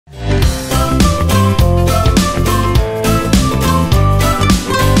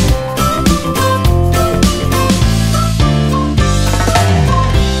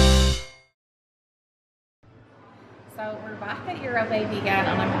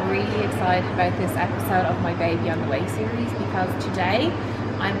I'm really excited about this episode of my Baby on the Way series because today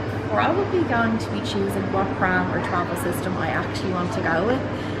I'm probably going to be choosing what pram or travel system I actually want to go with.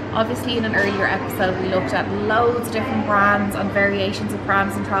 Obviously in an earlier episode we looked at loads of different brands and variations of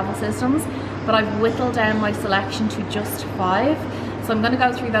prams and travel systems, but I've whittled down my selection to just 5. So I'm going to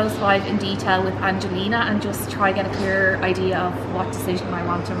go through those 5 in detail with Angelina and just try get a clear idea of what decision I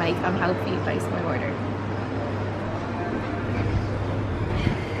want to make and hopefully place my order.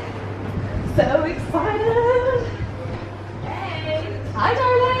 So excited! Hey! Hi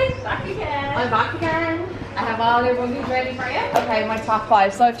darling! Back again! I'm back again. I have all your buggies ready for you. Okay, my top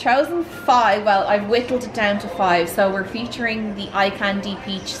 5. So I've chosen 5, well I've whittled it down to 5. So we're featuring the Eye Candy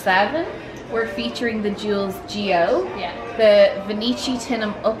Peach 7. We're featuring the Jules Geo. Yeah. The Vinici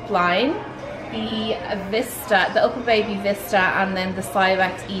Tinum Upline. The Vista, the Upper Baby Vista, and then the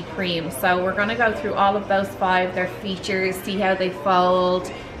PsO&x E-Cream. So we're going to go through all of those 5, their features, see how they fold,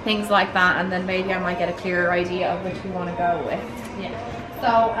 things like that, and then maybe I might get a clearer idea of which we want to go with. Yeah.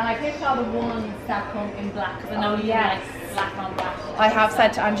 So, and I picked all the ones that come in black because I know you like black on black. I have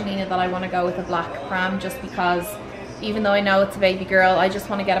said to Angelina that I want to go with a black pram just because even though I know it's a baby girl, I just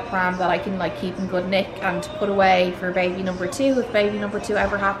want to get a pram that I can like keep in good nick and put away for baby number 2 if baby number 2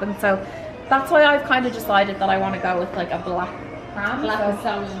 ever happens. So that's why I've kind of decided that I want to go with like a black pram. Black is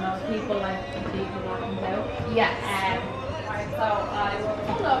so, you know, people like to keep black and blue. Yes. Right, so I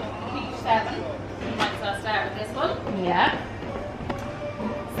will pull up Peach 7. You might as well start with this one. Yeah.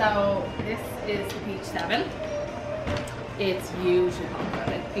 So this is the Peach 7. It's huge and popular.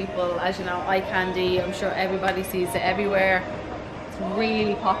 Like people, as you know, eye candy. I'm sure everybody sees it everywhere. It's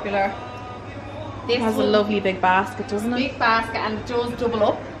really popular. This has a lovely big basket, doesn't it? Big basket, and it does double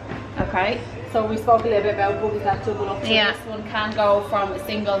up. Okay. So we spoke a little bit about buggies that double up. So yeah. This one can go from a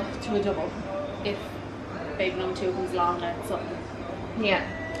single to a double if baby number 2 comes along and something. Yeah.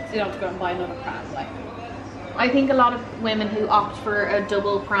 So you don't have to go and buy another pram. Like. I think a lot of women who opt for a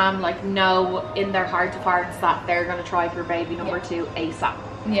double pram like know in their heart of hearts that they're going to try for baby number 2 ASAP.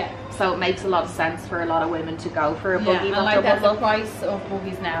 Yeah. So it makes a lot of sense for a lot of women to go for a buggy. Yeah, and like that's the price of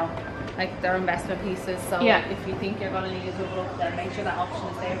buggies now. Like they're investment pieces. So yeah. If you think you're going to need a double up, then make sure that option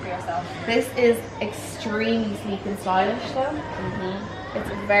is there for yourself. This is extremely sleek and stylish though. It's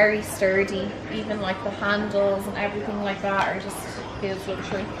very sturdy. Even like the handles and everything like that are just feels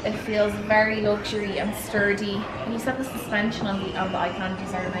luxury. It feels very luxury and sturdy. And you said the suspension on the eye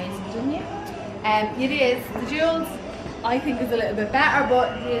candies are amazing, didn't you? It is. The Jules I think is a little bit better,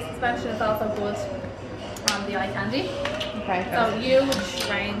 but the suspension is also good on the eye candy. Okay. So huge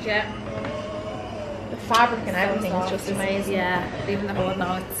range, yeah. The fabric and everything is just amazing. Yeah, even the hood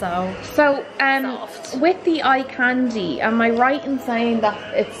now it's so soft. With the eye candy, am I right in saying that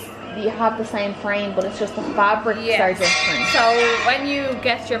you have the same frame but it's just the fabrics are different? So when you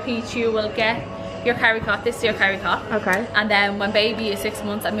get your Peach, you will get your carry cot. This is your carry cot. Okay. And then when baby is 6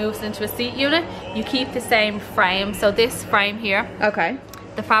 months and moves into a seat unit, you keep the same frame. So this frame here, okay,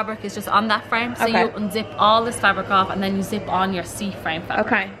 the fabric is just on that frame. So you unzip all this fabric off and then you zip on your seat frame fabric.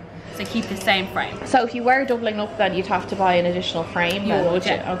 Okay. So keep the same frame. So if you were doubling up then you'd have to buy an additional frame would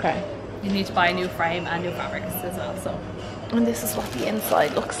you? Okay. You need to buy a new frame and new fabrics as well. So. And this is what the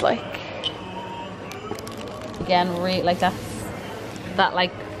inside looks like. Again, really like that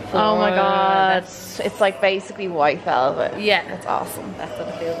like. Oh my god, it's like basically white velvet. Yeah, that's awesome. That's what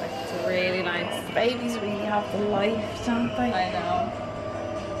it feels like. It's really nice. The babies really have the life, don't they? I know.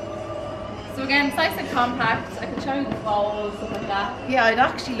 So again, it's nice and compact. I can show you the folds, stuff like that. Yeah, I'd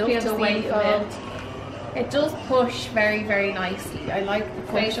actually love to see weight fold. It does push very, very nicely. I like the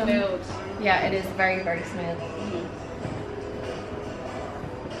push. Very smooth. Yeah, it is very, very smooth.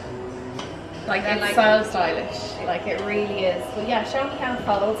 Like it's so stylish. Like it really is. But yeah, show me how it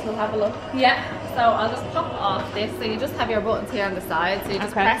folds. We'll have a look. Yeah. So I'll just pop off this. So you just have your buttons here on the side. So you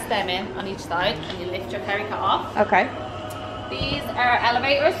just press them in on each side, and you lift your carry cot off. Okay. These are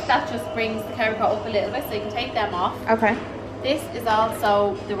elevators. That just brings the carry cot up a little bit, so you can take them off. Okay. This is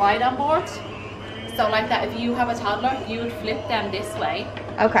also the ride on board. So like that, if you have a toddler, you would flip them this way.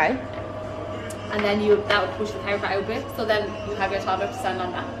 Okay. And then that would push the carry cot out a bit. So then you have your toddler to stand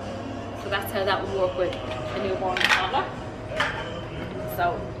on that. So that's how that would work with a newborn toddler.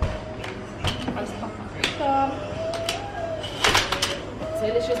 So I'll just pop my carry cot. So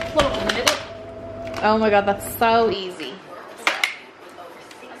let's just pull up in the middle. Oh my god, that's so easy.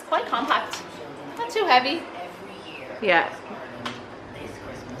 It's quite compact. Not too heavy. Yeah.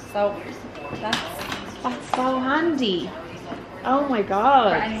 So that's so handy. Oh my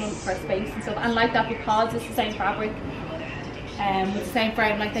god. For anyone for space and stuff. And like that, because it's the same fabric with the same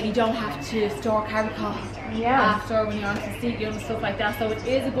frame, like that, you don't have to store carry cot after when you're on the seat and stuff like that. So it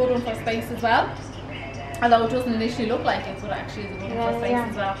is a good one for space as well. Although it doesn't initially look like it, but it actually is a good one for space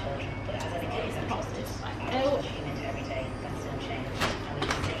as well.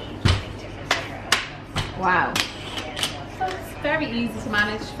 Wow. So it's very easy to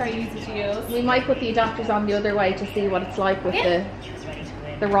manage, very easy to use. We might put the adapters on the other way to see what it's like with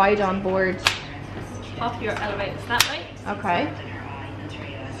the ride on board. Pop your elevators that way. Okay.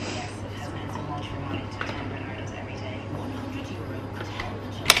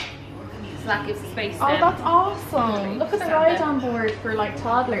 So that gives the space. Oh, that's awesome. Look at the ride on board for like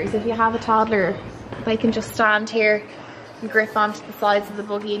toddlers. If you have a toddler, they can just stand here and grip onto the sides of the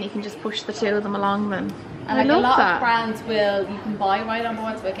buggy and you can just push the two of them along then. And like a lot of brands you can buy ride on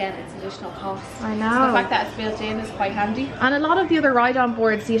boards, but again, it's additional cost. I know. So the fact that it's built in is quite handy. And a lot of the other ride on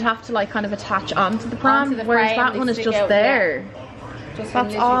boards, you'd have to like kind of attach onto the pram, whereas that one is just there. That's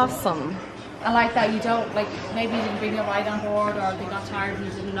awesome. I like that you don't, like, maybe you didn't bring your ride on board or they got tired and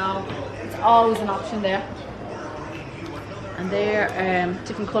you didn't know. It's always an option there. And they're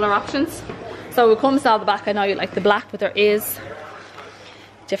different colour options. So it comes down the back. I know you like the black, but there is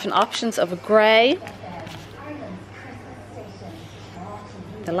different options of a grey,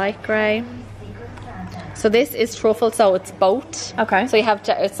 the light grey. So this is truffle, so it's boat. Okay. So you have,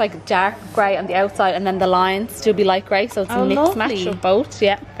 it's like dark grey on the outside and then the lines still be light grey. So it's a mixed match of both.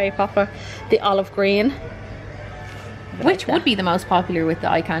 Yeah, very popular. The olive green. Which would be the most popular with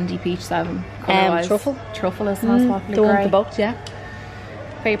the eye candy peach 7? Truffle. Truffle is the most popular. The one with the boat, yeah.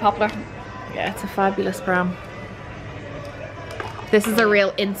 Very popular. Yeah, it's a fabulous pram. This is a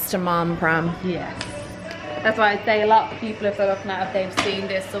real Insta-mom pram. Yes. That's why I'd say a lot of people, if they're looking at it, they've seen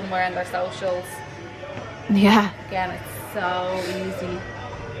this somewhere in their socials. Yeah. Again, it's so easy.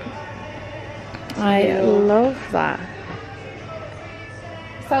 I love that.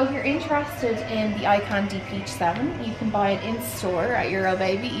 So if you're interested in the eye candy peach 7, you can buy it in store at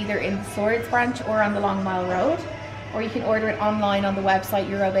Eurobaby, either in the Swords branch or on the Long Mile Road, or you can order it online on the website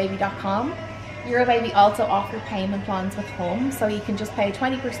eurobaby.com. Eurobaby also offer payment plans with Home, so you can just pay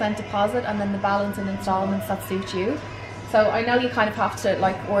 20% deposit and then the balance in installments that suit you. So I know you kind of have to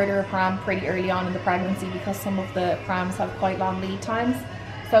like order a pram pretty early on in the pregnancy because some of the prams have quite long lead times.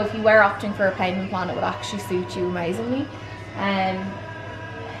 So if you were opting for a payment plan, it would actually suit you amazingly.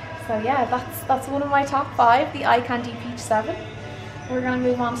 So yeah, that's one of my top 5, the eye candy peach 7. We're going to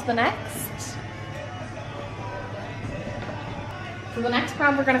move on to the next. So the next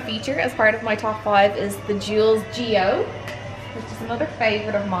pram we're going to feature as part of my top 5 is the Jules Geo, which is another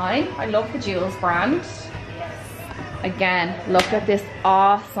favourite of mine. I love the Jules brand. Again, look at this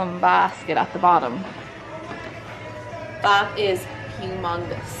awesome basket at the bottom. That is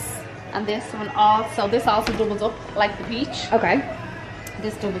humongous. And this one also, this also doubles up like the peach. Okay.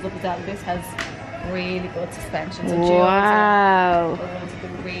 This doubles up as well. This has really good suspension. So wow.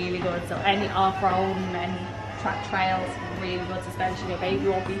 Really good. So any off-road and any track trails, really good suspension. Your baby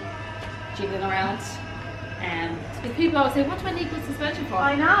won't be jiggling around. Because people always say, what do I need good suspension for?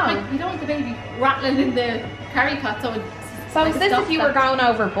 I know. Like, you don't want the baby rattling in the carry cot. So is this if you were going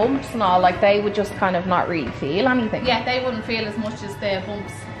over bumps and all, like they would just kind of not really feel anything? Yeah, they wouldn't feel as much as the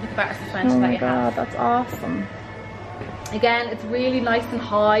bumps with the better suspension that you have. That's awesome. Again, it's really nice and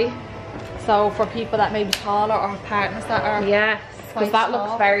high. So for people that may be taller or partners that are because that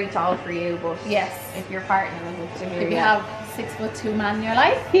looks very tall for you, but yes, if your partner is if you have 6'2" man in your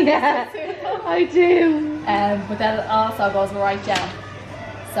life, yeah, I do. But then it also goes right down.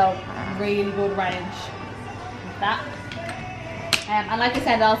 So really good range with that. And like I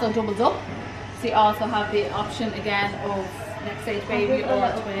said, it also doubles up. So you also have the option again of next stage baby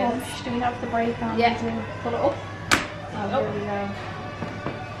or twins. Do we have the brake on? Yeah, pull it up. Oh, here we go.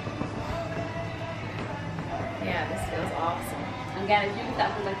 Yeah, this feels awesome. And again, if you look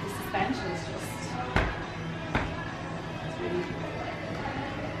at like the suspension is just, it's really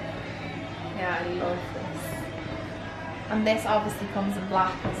yeah, I love this. And this obviously comes in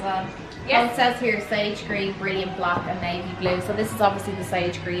black as well. Yeah. Oh, it says here sage green, brilliant black and navy blue. So this is obviously the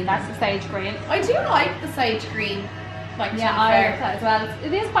sage green. That's the sage green. I do like the sage green. Like, yeah, I like that as well.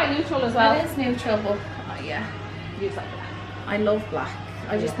 It is quite neutral as well. It is neutral, but yeah. Use like black. I love black.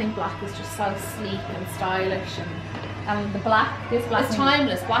 I just think black is just so sleek and stylish, and the black, this black is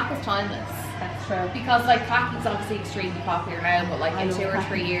timeless. Black is timeless. That's true. Because like khaki's obviously extremely popular now, but like in 2 or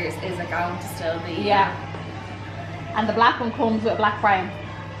 3 years, is it going to still be? Yeah. And the black one comes with a black frame,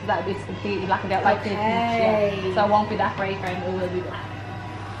 so that would be completely black and out like this. Yeah. So it won't be that grey frame. It will be black.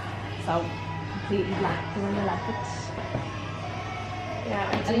 So completely black. Do you really like it? Yeah,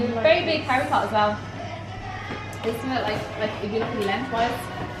 I do. And like very big carry cot as well. Isn't it like if you look at the lengthwise?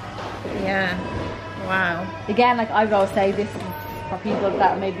 Yeah. Wow. Again, like I would always say, this is for people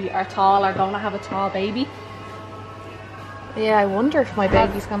that maybe are tall or going to have a tall baby. Yeah, I wonder if my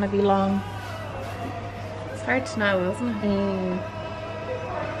baby's gonna be long. It's hard to know, isn't it?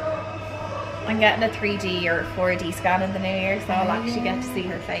 I'm getting a 3D or 4D scan in the new year, so I'll actually get to see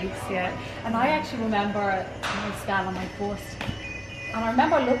her face, yeah. And I actually remember my scan on my first, and I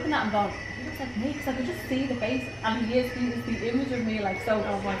remember looking at him going, he looks like me, because I could just see the face, and he is the image of me, like, so,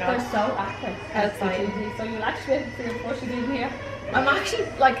 oh my God. They're so accurate. Outside. So you'll actually be able to see him before she's in here. I'm actually,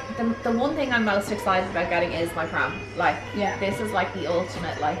 like, the one thing I'm most excited about getting is my pram. Like, yeah, this is like the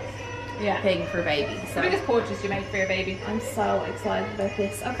ultimate, like, thing for baby. So the biggest purchase you make for your baby. I'm so excited about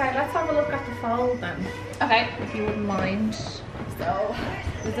this. Okay, let's have a look at the fold then. Okay, if you wouldn't mind. So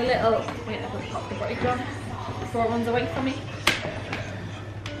there's a little, wait, I'll pop the brake on before it runs away from me.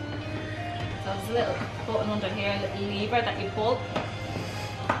 So there's a little button under here, a little lever that you pull.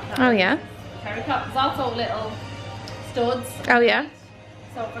 Oh yeah. There's also little studs. Oh yeah.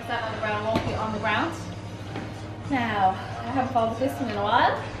 So if we're set on the ground, won't be on the ground. Now, I haven't folded this one in a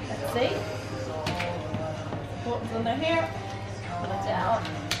while. Let's see. Buttons under here. Put it down.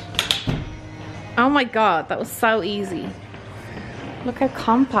 Oh my God, that was so easy. Look how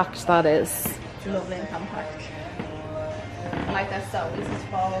compact that is. It's lovely and compact. I like that, so easy to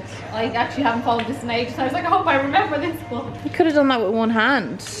fold. I actually haven't folded this in ages. I was like, I hope I remember this one. You could have done that with one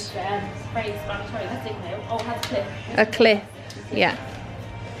hand. It's very explanatory. Let's see now. Oh, it has a clip. A clip. Yeah.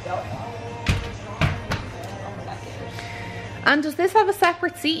 And does this have a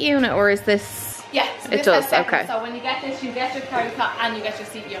separate seat unit, or is this? Yeah, so it does. Okay. So when you get this, you get your carry cot and you get your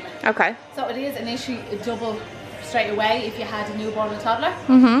seat unit. Okay. So it is initially a double straight away if you had a newborn or toddler.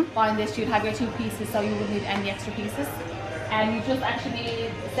 Buying this, you'd have your 2 pieces, so you wouldn't need any extra pieces. And you just actually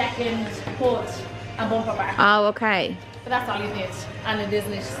need second foot and bumper bar. Oh, okay. But that's all you need. And it is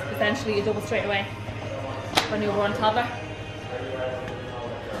essentially a double straight away for a newborn toddler.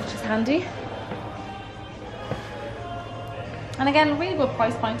 Which is handy. And again, a really good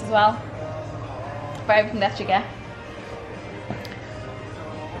price point as well for everything that you get.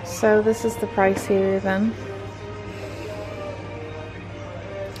 So this is the price here then.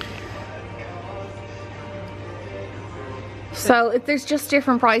 So there's just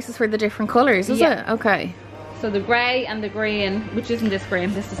different prices for the different colours, is it? Okay. So the grey and the green, which isn't this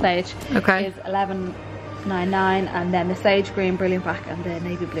green, this is sage, okay, is $11.99, and then the sage green, brilliant black, and the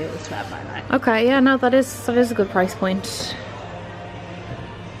navy blue is $12.99. Okay, yeah, no, that is a good price point.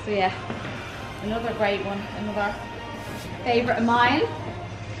 So yeah, another great one, another favourite of mine.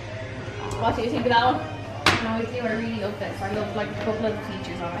 What do you think of that one? No, I do, I really love this. I love like a couple of the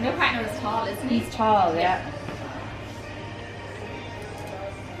features on it. And your partner is tall, isn't he? He's tall, yeah.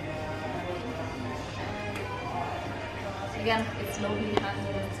 Again, it's lovely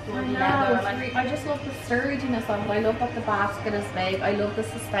handled, it's good I know, leather. like, I just love the sturdiness of it. I love that the basket is big. I love the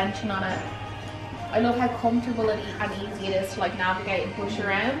suspension on it. I love how comfortable and easy it is to like navigate and push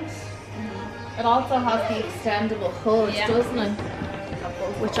around. It also has the extendable hood, doesn't it?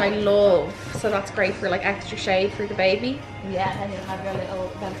 Which I love. So that's great for like extra shade for the baby. Yeah, and you'll have your little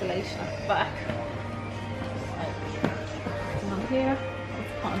ventilation at the back. It's on here.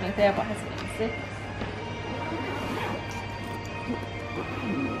 It's on right there, but it has a little zip.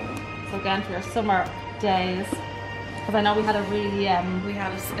 So again, for your summer days, because I know we had a really we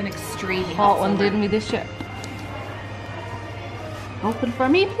had an extremely hot one, didn't we, this year? Open for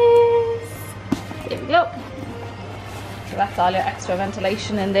me, please. There we go. So that's all your extra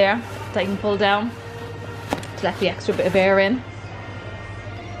ventilation in there that you can pull down to let the extra bit of air in.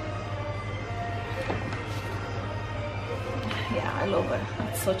 Yeah, I love it.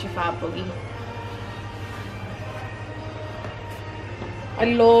 It's such a fab buggy. I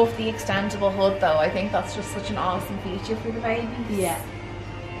love the extendable hood though. I think that's just such an awesome feature for the babies. Yeah.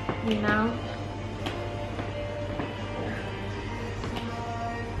 You know?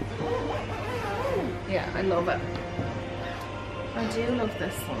 Yeah, I love it. I do love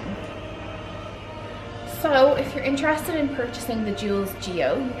this one. So, if you're interested in purchasing the Jules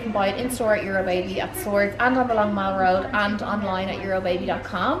Geo, you can buy it in store at Eurobaby at Swords and on the Long Mile Road and online at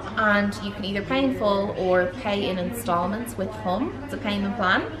Eurobaby.com, and you can either pay in full or pay in installments with Hum. It's a payment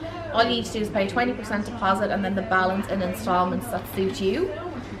plan. All you need to do is pay 20% deposit and then the balance in installments that suit you.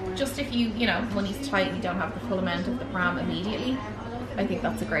 Just if you know, money's tight and you don't have the full amount of the pram immediately, I think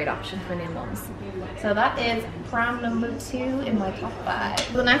that's a great option for new mums. So that is pram number 2 in my top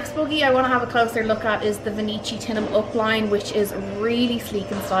 5. The next buggy I want to have a closer look at is the Vinici Tinham Up line, which is really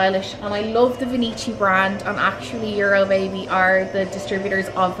sleek and stylish. And I love the Vinici brand, and actually Eurobaby are the distributors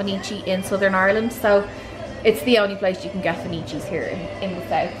of Vinici in Southern Ireland. So it's the only place you can get Vinicis here in the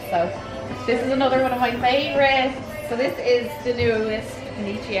south. So This is another one of my favourites. So this is the newest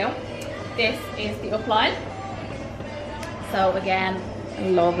Vinicio. This is the upline. So again, I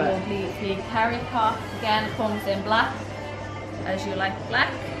love it. Lovely big carry cot. Again, it comes in black, as you like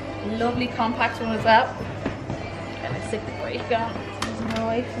black. Lovely compact one as well. And I stick the brake on, so it doesn't go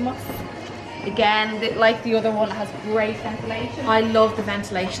away from us. Again, like the other one, it has great ventilation. I love the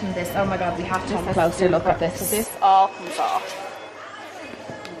ventilation in this. Oh my god, we have to have a closer look at this. So this all comes off.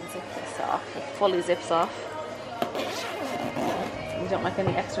 And zip this off. It fully zips off. We don't like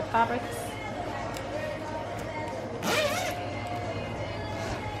any extra fabrics.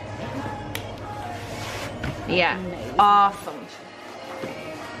 Yeah, Amazing. awesome.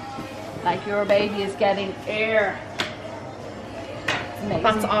 Like Eurobaby is getting air. Amazing.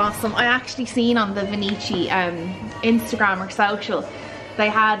 That's awesome. I actually seen on the Vinici Instagram or social,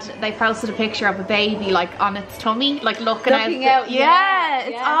 they posted a picture of a baby like on its tummy, like looking out. Yeah,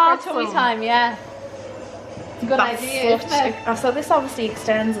 it's awesome. For tummy time, yeah. It's a good idea, isn't it? Oh, so this obviously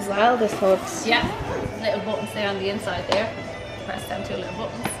extends as well, this hood. Yeah, little buttons there on the inside there. Press down two little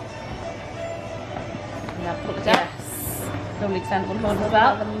buttons. And then pull it down. Yes. Lovely extendable hood as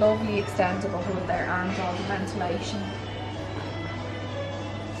Have well. a lovely extendable hood there and all the ventilation.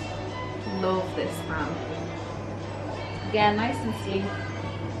 Love this Pram. Again, nice and sleek.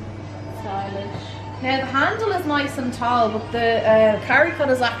 Stylish. Now the handle is nice and tall, but the carry cut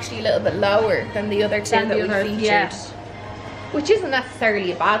is actually a little bit lower than the other two that we featured. Yeah. Which isn't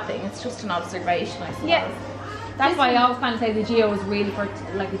necessarily a bad thing, it's just an observation, I suppose. Yeah. That's why I always kind of say the Geo is really for,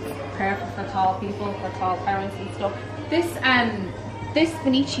 like, it's perfect for tall people, for tall parents and stuff. This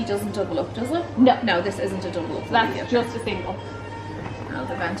Vinici doesn't double up, does it? No. No, this isn't a double up. That's just a single. No,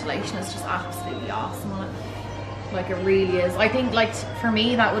 the ventilation is just absolutely awesome on it. Like, it really is. I think, like, for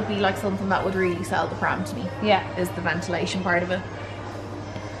me, that would be like something that would really sell the Pram to me. Yeah. Is the ventilation part of it.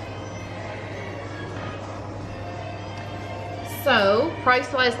 So,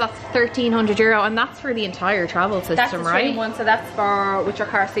 price-wise, that's €1,300, and that's for the entire travel system, That's the right? one, so that's for with your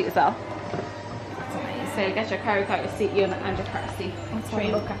car seat as well. That's amazing. So you get your carry cot, your seat unit, and your car seat. Let's have a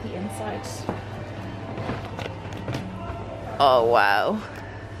look at the inside. Oh wow,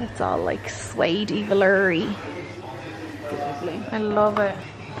 it's all like suede-y, velour-y. Lovely. I love it.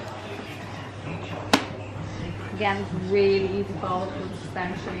 Again, it's really easy fold with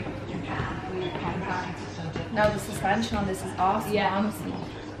suspension. Really compact. No, the suspension on this is awesome, Yeah. honestly.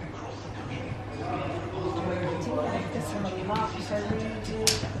 Do I like this one a lot? I really do.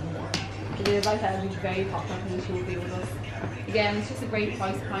 It is like that, it's very popular and you should be with us. Again, it's just a great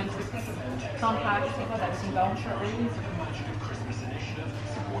price point. It's compact, it's got everything going for it really.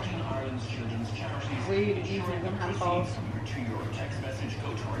 Really easy in hand fold.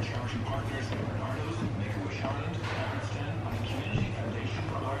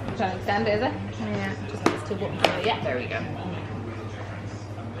 Trying to extend it, is it? Yeah. Just these two buttons on it. Yeah, there we go.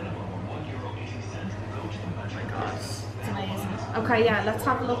 It's amazing. Okay, yeah, let's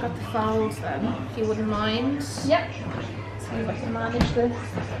have a look at the folds then, if you wouldn't mind. Yep. See if I can manage this.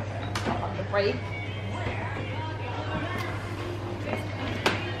 On the brake.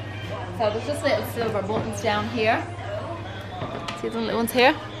 So there's just little silver buttons down here. See the little ones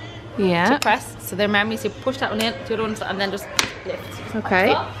here? Yeah. To press. So they're memories. You push that one in, the other ones, and then just lift.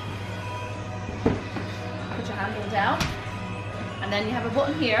 Okay. Up. Put your handle down, and then you have a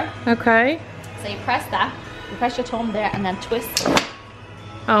button here. Okay. So you press that. You press your thumb there, and then twist.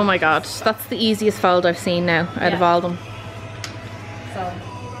 Oh my god, that's the easiest fold I've seen now out of all of them. So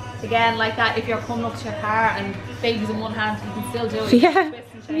again, like that, if you're coming up to your car and baby's in one hand, you can still do it. Yeah,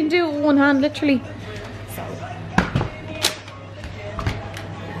 Twist and you change. can do it with one hand, literally. So,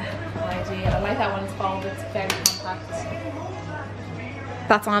 ideal. I like that one. It's folded. It's very compact.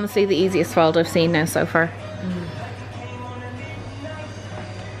 That's honestly the easiest fold I've seen now so far.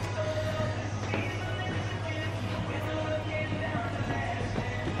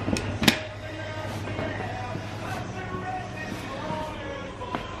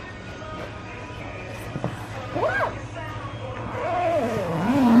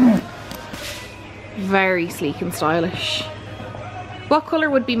 Very sleek and stylish. What colour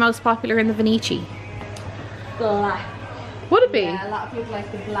would be most popular in the Vinici? Black. Would it be? Yeah, a lot of people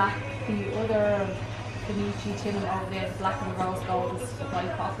like the black. The other Vinici tin over there, the black and rose gold is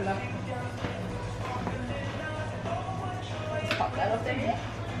quite popular. Just pop that up there.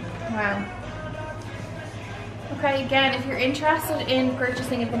 Wow. Okay, again, if you're interested in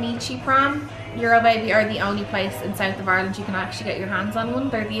purchasing a Vinici Pram, Eurobaby are the only place in south of Ireland you can actually get your hands on one.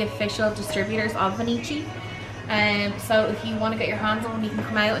 They're the official distributors of Vinici. So if you want to get your hands on one, you can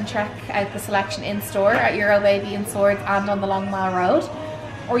come out and check out the selection in store at Eurobaby in Swords and on the Long Mile Road.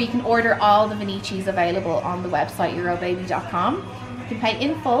 or you can order all the Vinicis available on the website Eurobaby.com. You can pay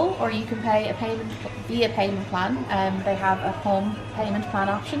in full, or you can pay a payment via payment plan. They have a home payment plan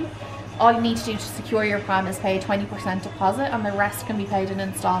option. All you need to do to secure your pram is pay a 20% deposit, and the rest can be paid in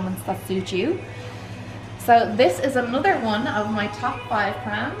installments that suit you. So this is another one of my top 5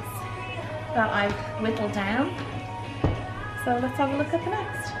 prams that I've whittled down. So let's have a look at the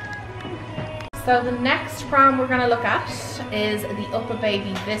next. So the next pram we're going to look at is the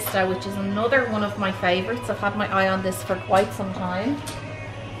Baby Vista, which is another one of my favourites. I've had my eye on this for quite some time.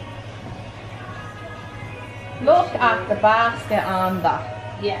 Look at the basket on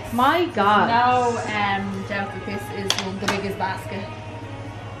that. Yes. My God. No doubt that this is one of the biggest basket.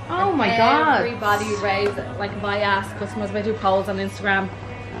 Oh my God. Everybody raves, like if I ask customers, if I do polls on Instagram,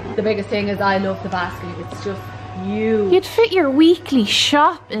 the biggest thing is I love the basket. It's just huge. You'd fit your weekly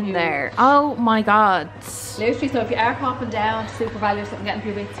shop in there. Oh my God. Literally, so if you are popping down to Super Value or something, getting a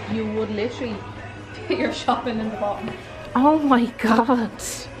few bits, you would literally fit your shopping in the bottom. Oh my God.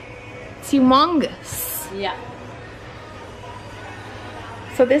 It's humongous. Yeah.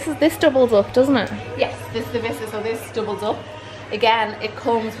 So this doubles up, doesn't it? Yes, this is the Vista, so this doubles up. Again, it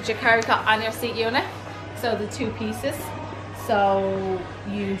comes with your carry cot and your seat unit, so the 2 pieces. So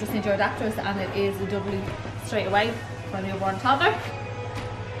you just need your adapters, and it is a doubly straight away for a newborn toddler.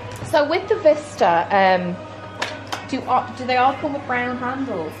 So with the Vista, do they all come with brown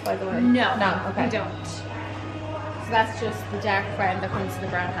handles, by the way? No, okay. they don't. So that's just the dark frame that comes with the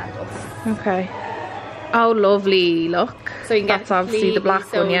brown handles. Okay. Oh, lovely, look. So you can That's obviously the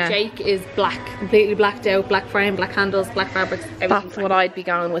black one, yeah. So Jake is black, completely blacked out, black frame, black handles, black fabrics, everything. That's what I'd be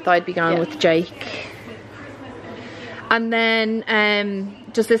going with. I'd be going with Jake. And then,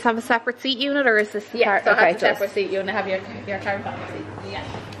 does this have a separate seat unit, or is this? Yeah, so have a separate seat unit. Have your carry cot seat. Yeah.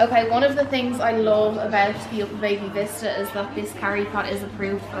 Okay, one of the things I love about the Baby Vista is that this carry cot is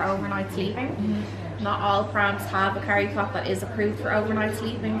approved for overnight sleeping. Not all prams have a carry cot that is approved for overnight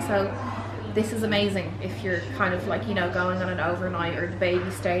sleeping, so this is amazing if you're kind of like, you know, going on an overnight, or the baby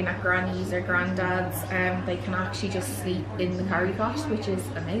staying at granny's or granddad's. They can actually just sleep in the carry cot, which is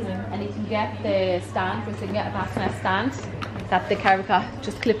amazing. And you can get the stand, which you can get a bassinet stand that the carry cot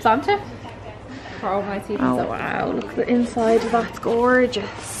just clips onto for overnight sleeping. Oh wow, look at the inside, that's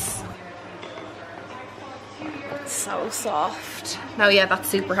gorgeous. It's so soft. No, yeah, that's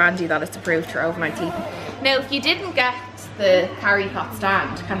super handy that it's approved for overnight sleeping. Now, if you didn't get the carry cot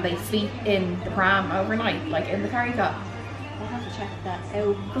stand, can they sleep in the pram overnight, like in the carry cot? I'll have to check that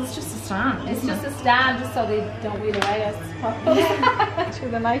out. Because it's just a stand. It's just a stand, just so they don't wheel away us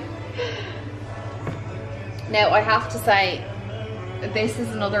through the night. Now, I have to say, this is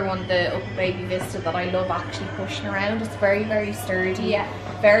another one, the Baby Vista, that I love actually pushing around. It's very, very sturdy,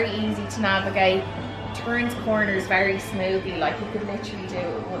 very easy to navigate, turns corners very smoothly, like you could literally do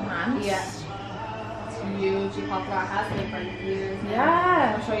it with one hand. Yeah. Hugely popular, has been for years now.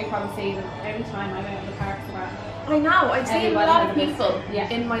 Yeah. I'm sure you probably see them every time I go to the park. I know, I've seen a lot of people Yeah.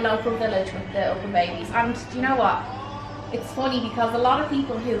 in my local village with the Babies, and do you know what? It's funny because a lot of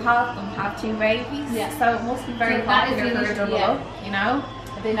people who have them have 2 babies, so it must be very popular for a double up, you know?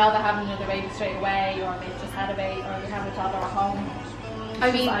 They know they're having another baby straight away, or they've just had a baby, or they have a toddler at home.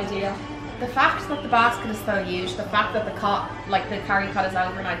 I mean, ideal. The fact that the basket is so huge, the fact that the cot, like the carry cot, is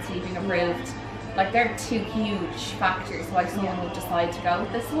overnight sleeping approved, like they're 2 huge factors why someone would decide to go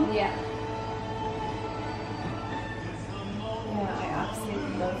with this one. Yeah. Yeah, I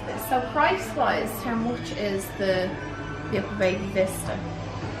absolutely love this. So price-wise, how much is the Baby Vista?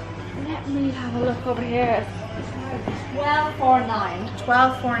 Let me have a look over here. $12.49.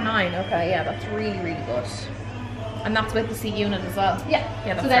 $12.49. Okay, yeah, that's really, really good. And that's with the seat unit as well. Yeah.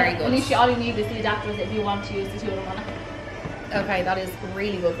 Yeah, that's so very good. Literally all you need is the adapters if you want to use the 2 of them on it. Okay, that is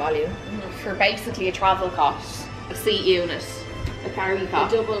really good value for basically a travel cot, a seat unit, a carry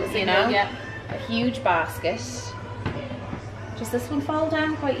cot, a double, you know, a huge basket. Does this one fall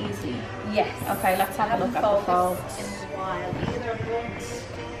down quite easily? Yes. Okay, let's have a look at the folds. In a while either, but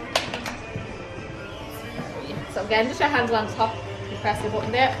so again, just your handle on top. You press the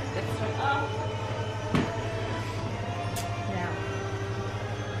button there. Lift it off. Now,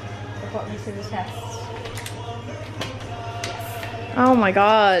 we're putting this to the test. Oh my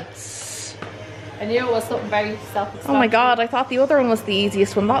God. I knew it was something very self-explanatory. Oh my God, I thought the other one was the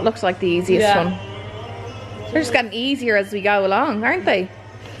easiest one. That looks like the easiest one. They're just getting easier as we go along, aren't they?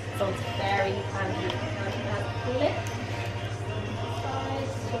 So it's very handy.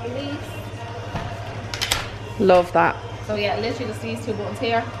 Love that. So yeah, literally just these 2 buttons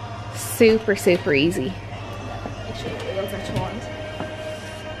here. Super, super easy. Make sure the wheels are turned.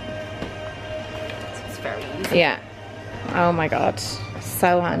 So it's very easy. Yeah. Oh my God.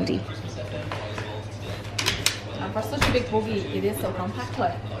 So handy. And for such a big buggy, it is so compact,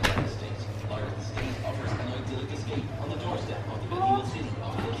 like.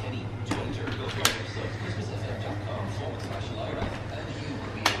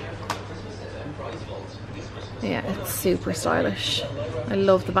 Yeah, it's super stylish. I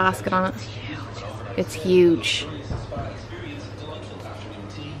love the basket on it. It's huge.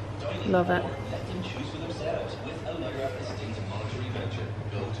 Love it.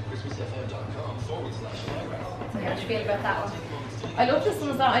 How do you feel about that one? I love this one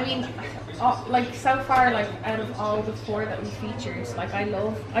as well. I mean, like so far, like out of all the 4 that we featured, like I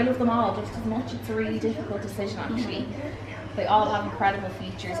love them all just as much. It's a really difficult decision actually. They all have incredible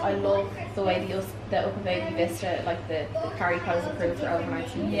features. I love the way the Baby Vista, like the carry pose approved for overnight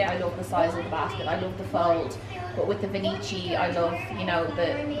sleeping. Yeah. I love the size of the basket. I love the fold. But with the Vinici, I love, you know,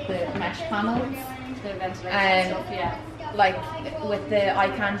 the mesh panels. The ventilation stuff, yeah. Like with the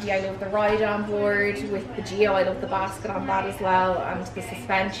eye candy, I love the ride on board. With the Geo, I love the basket on that as well, and the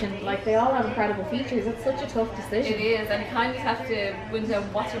suspension. Like they all have incredible features. It's such a tough decision. It is, and you kind of have to win down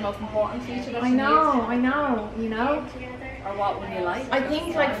what's your most important feature. I know. You know. Or what would you like? I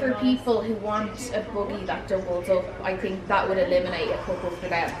think like for people who want a buggy that doubles up, I think that would eliminate a couple for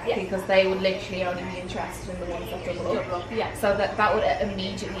them, because they would literally only be interested in the ones that double up. Yeah. So that would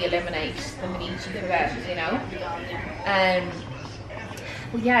immediately eliminate the Vinici for them, you know.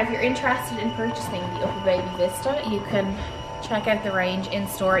 Well, yeah, if you're interested in purchasing the Baby Vista, you can check out the range in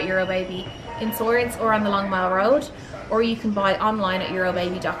store at Eurobaby in Swords or on the Long Mile Road, or you can buy online at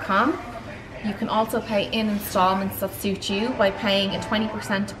Eurobaby.com. You can also pay in installments that suit you by paying a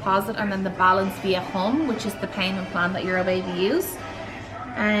 20% deposit and then the balance via home, which is the payment plan that Eurobaby use.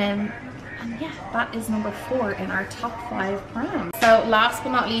 And yeah, that is number 4 in our top 5 prams. So last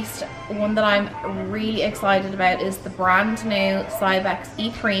but not least, one that I'm really excited about is the brand new Cybex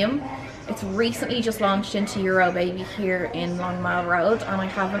E-Prem. It's recently just launched into Eurobaby here in Long Mile Road, and I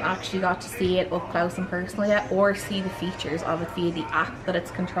haven't actually got to see it up close and personal yet, or see the features of it via the app that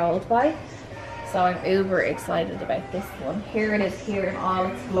it's controlled by. So I'm uber excited about this one. Here it is here in all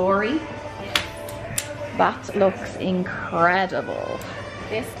its glory. That looks incredible.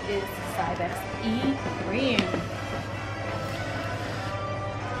 This is Cybex E-Prem.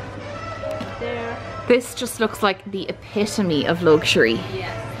 There. This just looks like the epitome of luxury.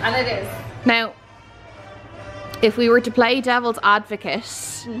 Yes, and it is. Now, if we were to play devil's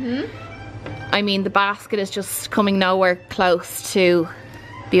advocate, I mean the basket is just coming nowhere close to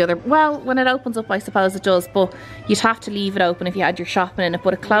the other. Well, when it opens up I suppose it does, but you'd have to leave it open if you had your shopping in it,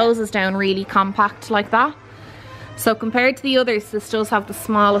 but it closes down really compact like that. So compared to the others, this does have the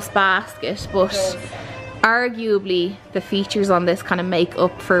smallest basket, but arguably the features on this kind of make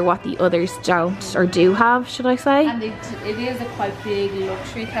up for what the others don't or do have, should I say. And it is a quite big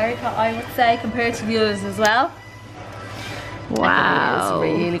luxury carry cot, I would say, compared to the others as well. Wow.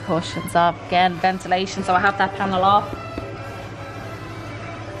 It really cushions up. Again, ventilation, so I have that panel off.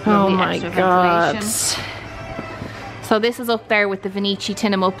 Oh my god. So this is up there with the Vinici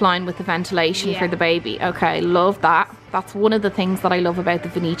Tinum upline with the ventilation for the baby. Okay, love that. That's one of the things that I love about the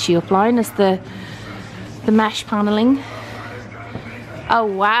Vinici upline is the mesh paneling. Oh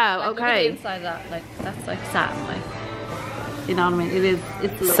wow, like, okay. Look at the inside of that, like that's like satin, like, you know what I mean? It's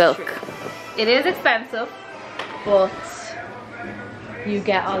luxury. Silk. It is expensive, but you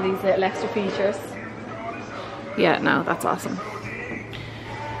get all these little extra features. Yeah, no, that's awesome.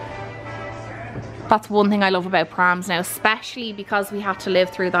 That's one thing I love about prams now, especially because we had to live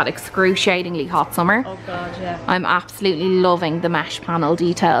through that excruciatingly hot summer. Oh god, yeah. I'm absolutely loving the mesh panel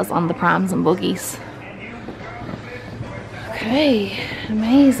details on the prams and buggies. Okay,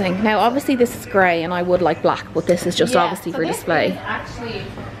 amazing. Now obviously this is grey and I would like black, but this is just obviously for display. This is actually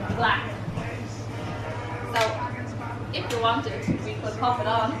black. So if you wanted, we could pop it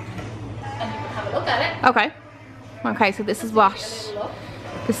on and you could have a look at it. Okay. Okay, so this is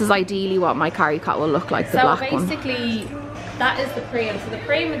this is ideally what my carry cot will look like, the black one. So basically, that is the Pram. So the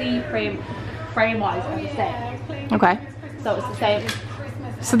Pram and the E-Prem, frame-wise, are the same. Okay. So it's the same.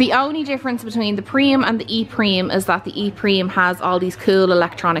 So the only difference between the Pram and the E-Prem is that the E-Prem has all these cool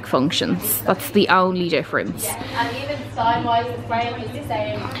electronic functions. That's the only difference. Yeah, and even style-wise, the frame is the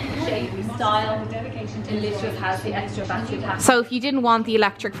same shape and style. It literally has the extra battery pack. So if you didn't want the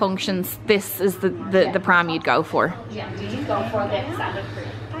electric functions, this is the Pram you'd go for. Yeah, you go for the standard Pram.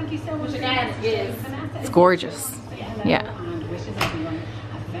 Thank you so much. Which again is... It's gorgeous. Yeah.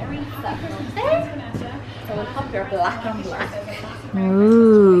 So we'll pop your black on black.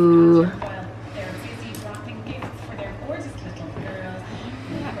 Ooh.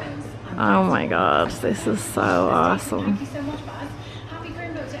 Oh my god, this is so awesome.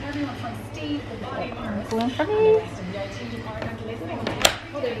 one for me.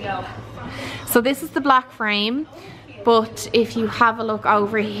 Oh, there we go. So this is the black frame, but if you have a look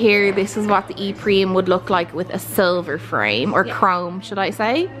over here, this is what the E-Pram would look like with a silver frame, or chrome, should I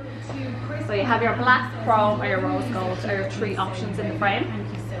say. So you have your black, chrome, or your rose gold are your 3 options in the frame.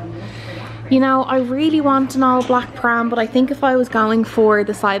 You know, I really want an all black Pram, but I think if I was going for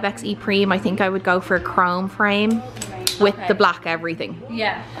the Cybex E-Pram, I think I would go for a chrome frame with the black everything.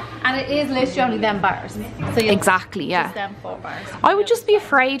 Yeah, and it is literally only them bars. So exactly, yeah. Just them 4 bars. I would just be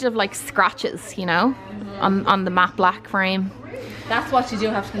afraid of like scratches, you know, on the matte black frame. That's what you do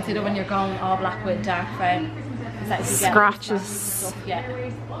have to consider when you're going all black with dark frame. Is that you get scratches. Stuff, yeah.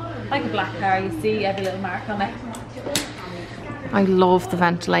 Like a black car, you see every little mark on it. I love the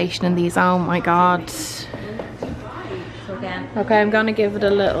ventilation in these, oh my god. So again. Okay, I'm gonna give it a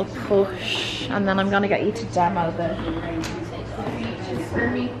little push and then I'm gonna get you to demo the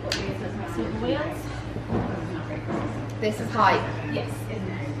wheels. This is high. Yes.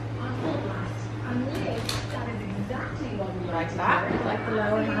 Like that, like the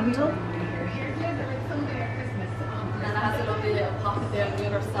lower handle. And then it has a lovely little pocket there on the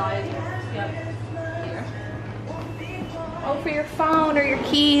other side. Yeah. Oh, for your phone or your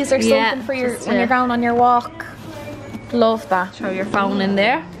keys or Yeah, something for your just when you're going on your walk. Love that. Throw your phone in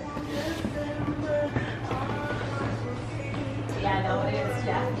there. Yeah, no, it is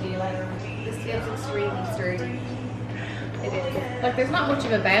definitely like, this feels extremely sturdy. It is. Like there's not much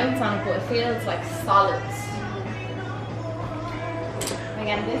of a bounce on it, but it feels like solid.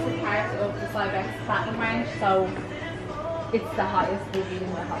 Again, this is part of the Cybex Platinum range, so it's the highest, will be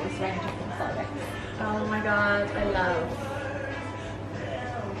in the highest range of the Cybex. Oh my god, I love.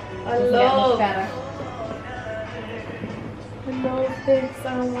 I Doesn't get much love. better. I love this.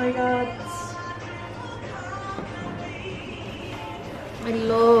 Oh my god. I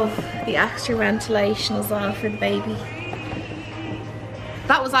love the extra ventilation as well for the baby.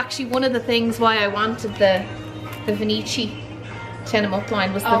 That was actually one of the things why I wanted the Vinici tin 'em up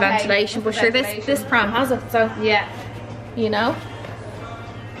line was the ventilation. But sure, this Pram has it, so Yeah. you know.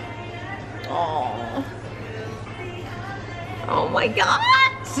 Oh. Oh my god.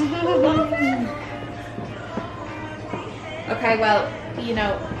 Okay, well, you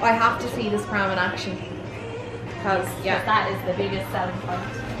know, I have to see this Pram in action. Because, yeah. That is the biggest selling point.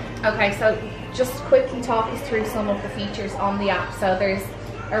 Okay, so just quickly talk us through some of the features on the app. So there's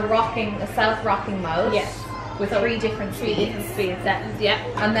a self-rocking mode. Yes. With 3 different speeds. Speed settings, yeah.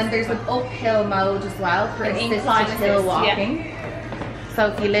 And then there's an uphill mode as well for An assisted incline hill assist, walking. So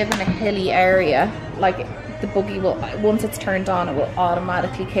if you live in a hilly area, like the buggy will, once it's turned on, it will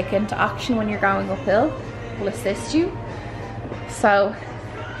automatically kick into action when you're going uphill. It will assist you. So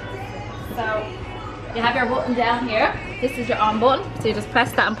you have your button down here. This is your on button. So you just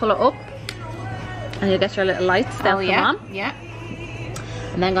press that and pull it up. And you'll get your little lights that come on. Yeah.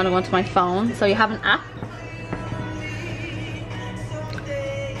 And then I'm going to go into my phone. So you have an app.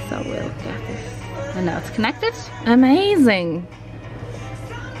 So we'll get this. And now it's connected. Amazing.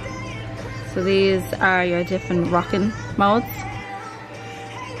 So these are your different rocking modes.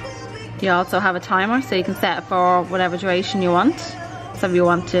 You also have a timer, so you can set it for whatever duration you want. So if you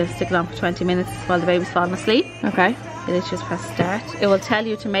want to stick it on for 20 minutes while the baby's falling asleep, Okay. you literally just press start. It will tell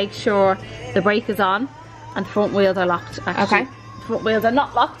you to make sure the brake is on and the front wheels are locked. Actually, Okay. the front wheels are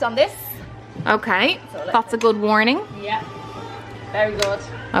not locked on this. Okay. That's a good warning. Yeah, very good.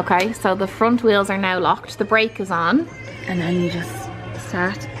 Okay, so the front wheels are now locked. The brake is on. And then you just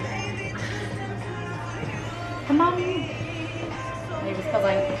start. Come on. Maybe it's because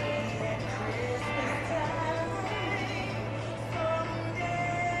I...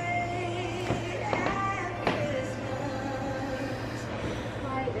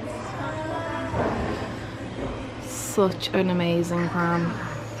 Such an amazing Pram.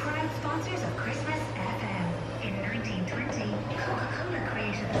 Prime sponsors of Christmas FM. In 1920, Coca-Cola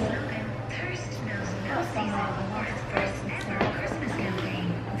created the slogan, "Thirst knows no season." World's first net zero Christmas campaign.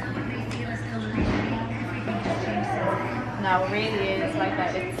 Though it may feel as though literally everything has changed since then. No, it really is like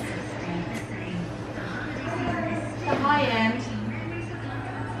that. It's The high end.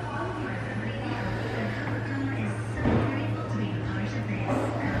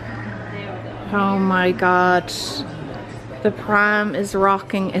 Oh my god. The Pram is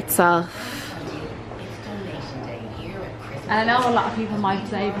rocking itself. And I know a lot of people might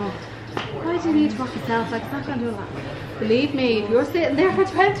say, but why do you need to rock yourself? Like, it's not going to do that. Believe me, if you're sitting there for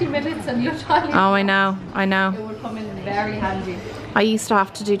 20 minutes and you're trying, Oh, I know. it will come in very handy. I used to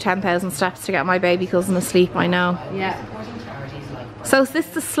have to do 10,000 steps to get my baby cousin asleep, I know. Yeah. So is this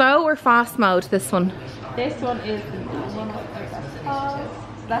the slow or fast mode, this one? This one is the one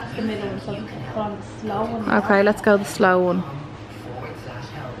that's the middle one, so put on the slow one. Okay, let's go the slow one.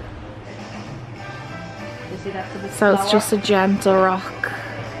 You see that's a bit So slower. it's just a gentle rock.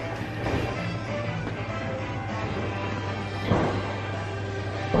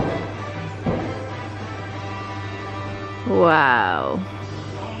 Wow.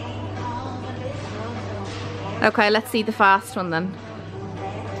 Okay, let's see the fast one then.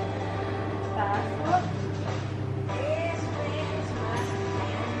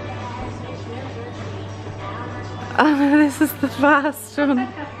 Oh, this is the fast one.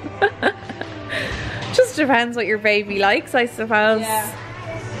 Just depends what your baby likes, I suppose. Yeah.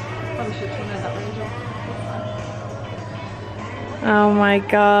 Probably should turn that range up. Oh my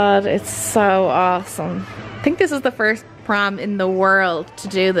god, it's so awesome. I think this is the first pram in the world to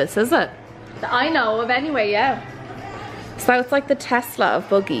do this, is it? That I know of anyway, yeah. So it's like the Tesla of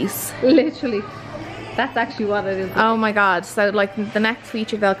buggies. Literally. That's actually what it is. Oh my god, so like the next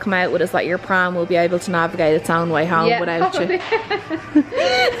feature they'll come out with is that your pram will be able to navigate its own way home without you.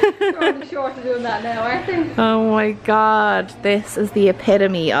 Probably short of doing that now, aren't they? Oh my god, this is the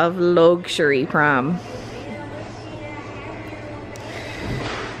epitome of luxury pram.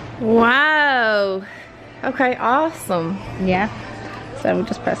 Wow. Okay, awesome. Yeah. So we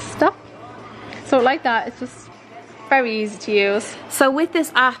just press stop. So like that, it's just very easy to use. So with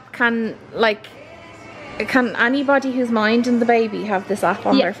this app, can anybody who's minding the baby have this app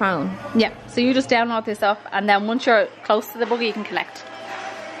on their phone? Yeah. So you just download this up, and then once you're close to the buggy, you can collect.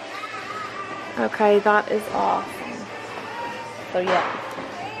 Okay, that is awesome. So yeah,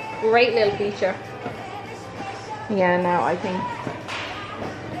 great little feature. Yeah, no, I think.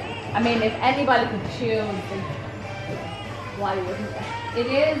 I mean, if anybody could choose, then why wouldn't they? It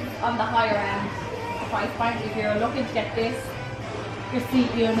is on the higher end price point. If you're looking to get this, your seat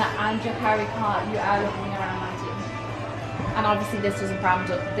unit and your carry cot, you are looking around 19. And obviously this pram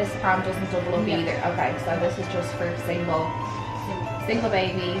doesn't double up either. Okay, so this is just for single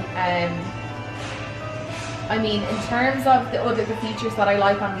baby. I mean, in terms of the features that I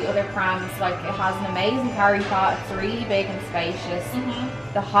like on the other prams, like it has an amazing carry cot. It's really big and spacious.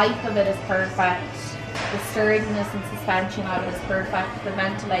 The height of it is perfect. The sturdiness and suspension of it is perfect. The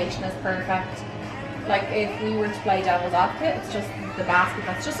ventilation is perfect. Like if we were to play devil's advocate, it's just the basket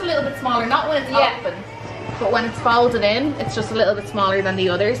that's just a little bit smaller. Not when it's open, but when it's folded in, it's just a little bit smaller than the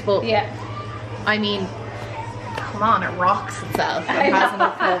others. But I mean, come on, it rocks itself. It has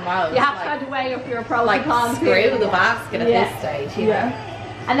enough full mouth. You have to kind of weigh up your pros like and cons. screw the basket at this stage. You know?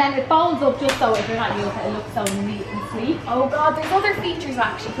 And then it folds up just so if you're not using it, it looks so neat and sleek. Oh god, there's other features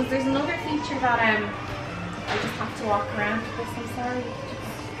actually, because there's another feature that I just have to walk around with this. I'm sorry.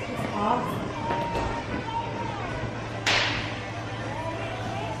 It's awesome.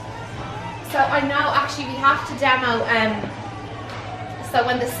 So I know actually we have to demo. So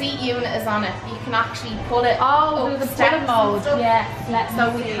when the seat unit is on it, you can actually pull it. Oh, do the pull mode. Yeah.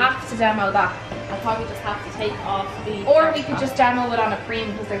 So we have to demo that. I'll probably just have to take off the. Or we could just demo it on a Pram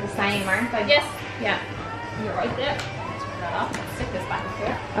because they're the same, aren't they? Yes. Yeah. You're right there. Turn that off. Let's stick this back up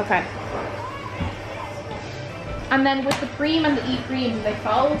here. Okay. And then with the Pram and the e-Pram, do they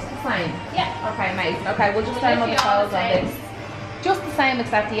fold the same? Yeah. Okay, amazing. Okay, we'll just demo the folds on this. Just the same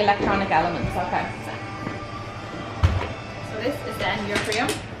except the electronic elements. Okay. So this is then your Pram,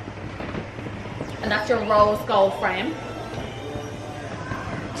 and that's your rose gold frame.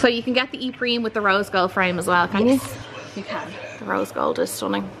 So you can get the e-Pram with the rose gold frame as well, can you? You can. The rose gold is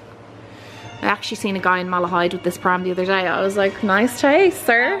stunning. I actually seen a guy in Malahide with this pram the other day. I was like, nice taste,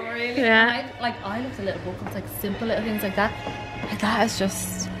 sir. Oh, really? Yeah. I looked a little book. It's like simple little things like that. Like that is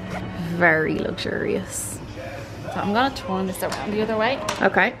just Very luxurious. So I'm gonna turn this around the other way.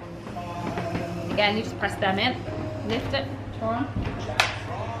 Okay. Again, you just press them in, lift it, turn.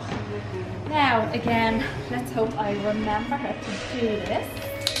 Now, again, let's hope I remember how to do this.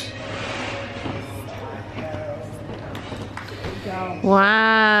 Go.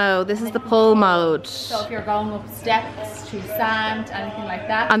 Wow, this is the pull mode. So if you're going up steps, through sand, anything like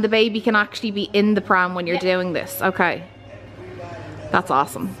that. And the baby can actually be in the pram when you're doing this. Okay. That's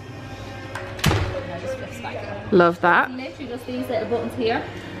awesome. Just flips back up. Love that. Literally just these little buttons here.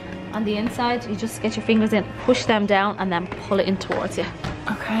 On the inside, you just get your fingers in, push them down, and then pull it in towards you.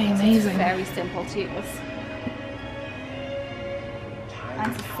 Okay, amazing. Very simple to use.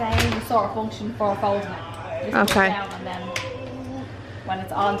 And it's the same sort of function for folding it. Just push Okay. down and then when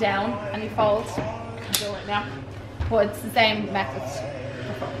it's all down and you fold, you can do it now. But it's the same method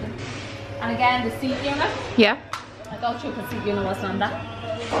for folding. And again, the seat unit. Yeah. I thought the seat unit wasn't on that.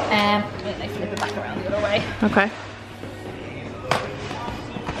 Wait, I flip it back around the other way. Okay.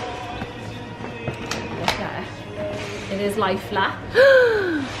 Look at it. It is lie flat.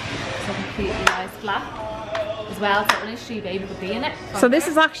 So completely lies flat as well, so only 3 baby could be in it. So this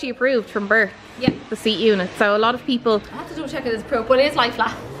is actually approved from birth? Yeah. The seat unit. So a lot of people... I have to double check it is approved, but it is lie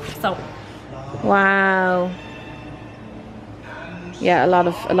flat. So. Wow. Yeah, a lot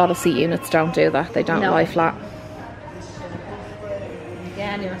of seat units don't do that. They don't lie flat.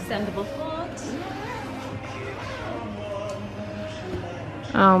 Again, your extendable foot.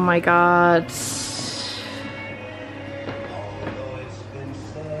 Oh my god.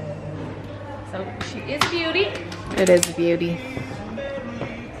 So she is a beauty. It is a beauty.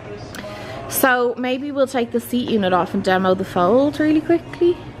 So maybe we'll take the seat unit off and demo the fold really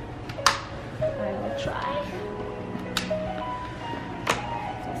quickly. I will try.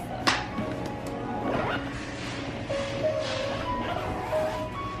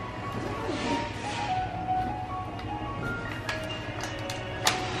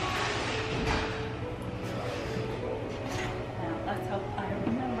 Let's hope I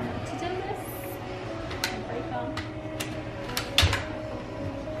remember how to do this. Break on.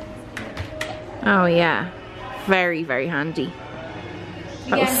 Oh yeah, very, very handy.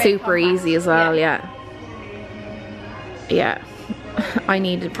 That was Yeah, super compact. easy as well, yeah. Yeah, I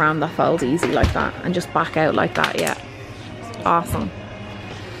needed Pram that folds easy like that and just back out like that, yeah. Awesome.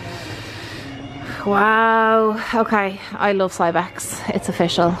 Wow, okay, I love PsO&x, it's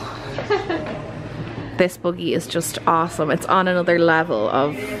official. This buggy is just awesome, it's on another level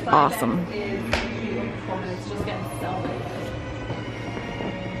of awesome. It's just getting so good.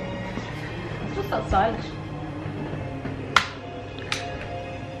 Just so stylish.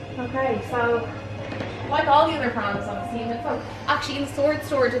 Okay, so like all the other Prams on the unit, so actually in the storage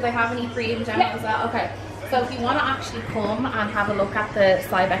store, do they have an E-Prem demo as well? Okay, so if you want to actually come and have a look at the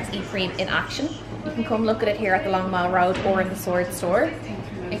PsO&x E-Prem in action, you can come look at it here at the Long Mile Road or in the storage store.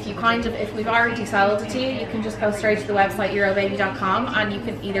 If we've already sold it to you, you can just go straight to the website Eurobaby.com and you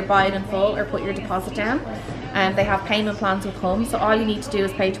can either buy it in full or put your deposit down. And they have payment plans with Home, so all you need to do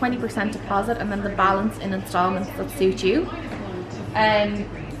is pay 20% deposit and then the balance in installments that suit you.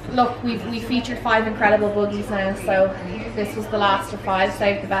 Look, we featured 5 incredible buggies now, so this was the last of 5,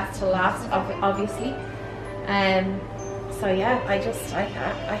 saved the best to last, obviously. So yeah, I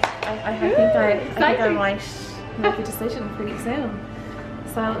think I might make a decision pretty soon.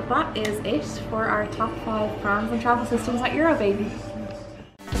 So that is it for our top 5 Prams and travel systems at Eurobaby.